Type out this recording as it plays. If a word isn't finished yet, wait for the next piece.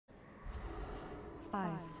5,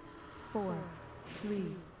 4,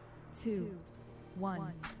 3, 2,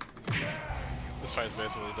 1. This fight is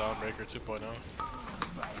basically Dawnbreaker 2.0.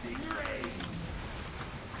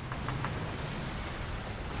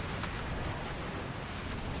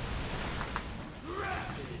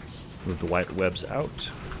 Move the white webs out.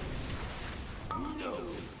 No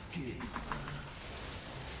escape.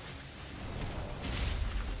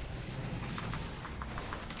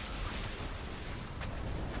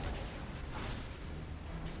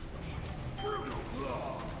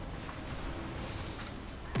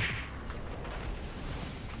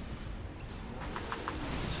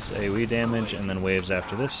 This is AoE damage, and then waves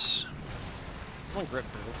after this. One grip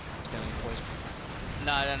poison.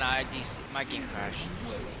 No, I DC. My game crashed.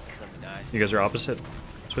 Let me die. You guys are opposite.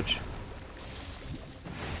 Switch.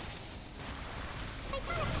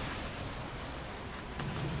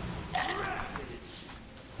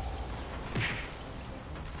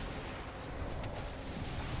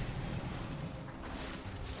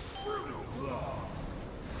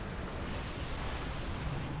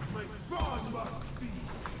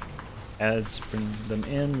 Adds, bring them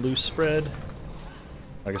in, loose spread.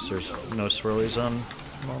 I guess there's no swirlies on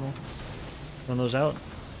normal. Run those out.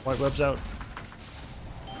 White webs out.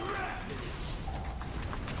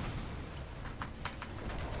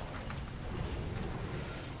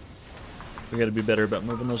 We gotta be better about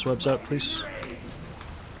moving those webs out, please.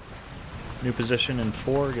 New position in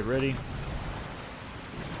 4, get ready.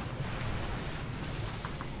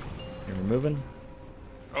 And we're moving.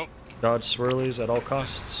 Oh. Dodge swirlies at all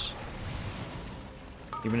costs.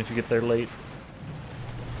 Even if you get there late.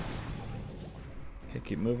 Okay,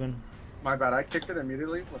 keep moving. My bad, I kicked it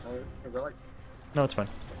immediately. Was that like... No, it's fine.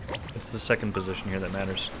 It's the second position here that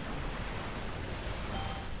matters.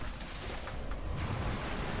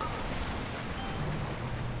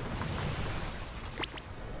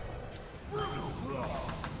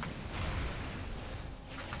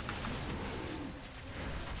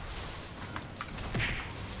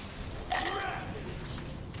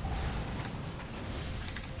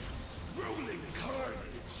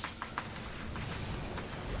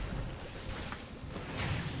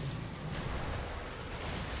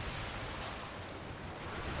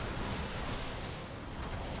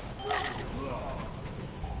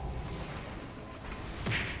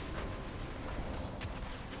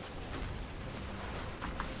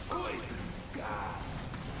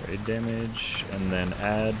 Raid damage, and then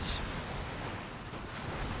adds.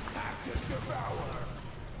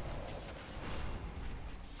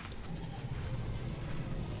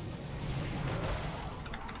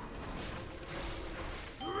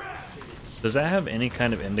 Does that have any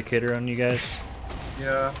kind of indicator on you guys?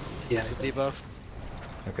 Yeah. Yeah, debuff.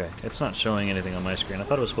 Okay, it's not showing anything on my screen. I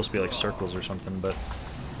thought it was supposed to be like circles or something, but...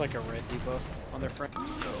 Like a red debuff on their front.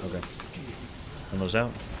 Okay. Run those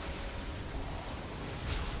out.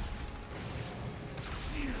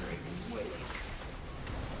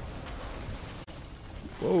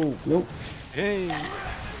 Whoa, nope. Hey! No,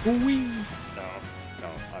 I wouldn't.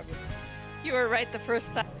 You were right the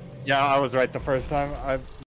first time. Yeah, I was right the first time.